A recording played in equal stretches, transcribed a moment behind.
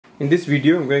In this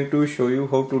video I'm going to show you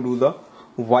how to do the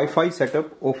Wi-Fi setup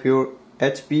of your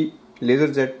HP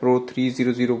LaserJet Pro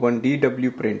 3001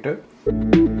 DW printer.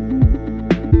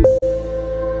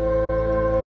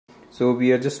 So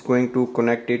we are just going to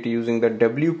connect it using the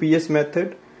WPS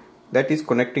method, that is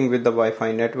connecting with the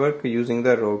Wi-Fi network using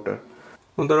the router.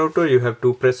 On the router you have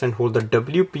to press and hold the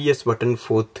WPS button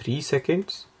for 3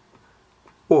 seconds,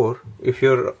 or if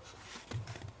your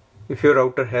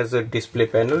router has a display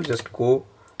panel, just go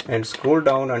and scroll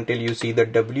down until you see the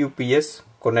WPS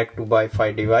connect to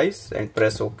Wi-Fi device and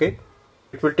press OK.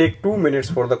 It will take 2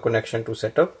 minutes for the connection to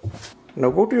set up.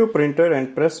 Now go to your printer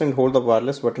and press and hold the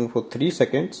wireless button for 3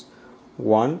 seconds.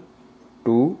 1,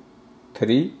 2,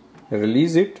 3,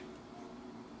 release it.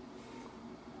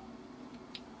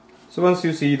 So once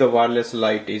you see the wireless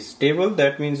light is stable,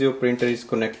 that means your printer is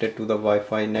connected to the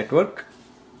Wi-Fi network.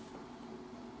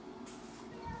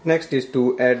 Next is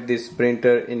to add this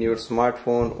printer in your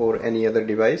smartphone or any other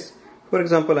device. For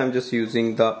example, I'm just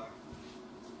using the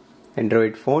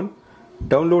Android phone.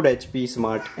 Download HP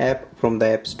Smart app from the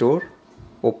App Store.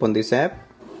 Open this app.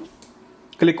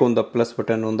 Click on the plus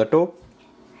button on the top.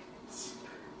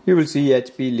 You will see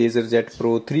HP LaserJet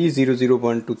Pro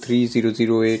 3001 to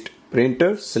 3008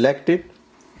 printer. Select it.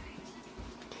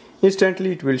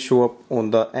 Instantly it will show up on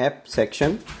the app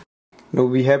section. Now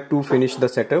we have to finish the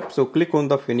setup, so click on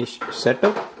the finish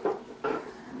setup.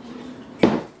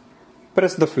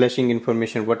 Press the flashing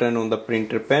information button on the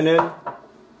printer panel.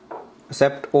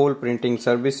 Accept all printing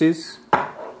services.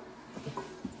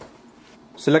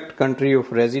 Select country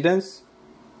of residence.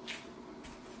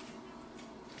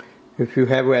 If you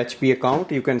have a HP account,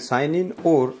 you can sign in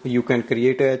or you can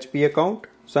create a HP account.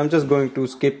 So I'm just going to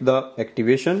skip the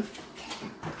activation.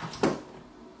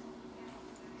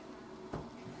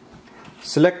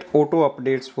 Select auto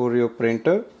updates for your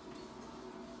printer.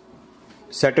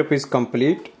 Setup is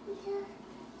complete.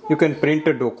 You can print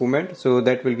a document, so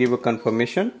that will give a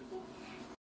confirmation.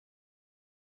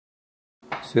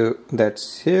 So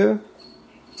that's here.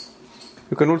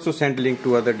 You can also send link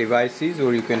to other devices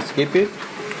or you can skip it.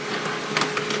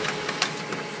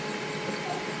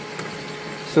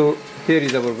 So here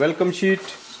is our welcome sheet.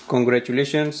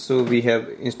 Congratulations. So we have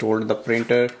installed the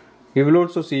printer. You will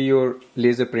also see your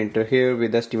laser printer here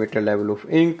with estimated level of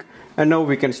ink, and now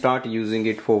we can start using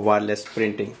it for wireless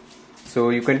printing. So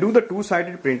you can do the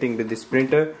two-sided printing with this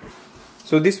printer.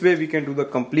 So this way we can do the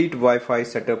complete Wi-Fi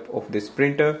setup of this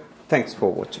printer. Thanks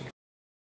for watching.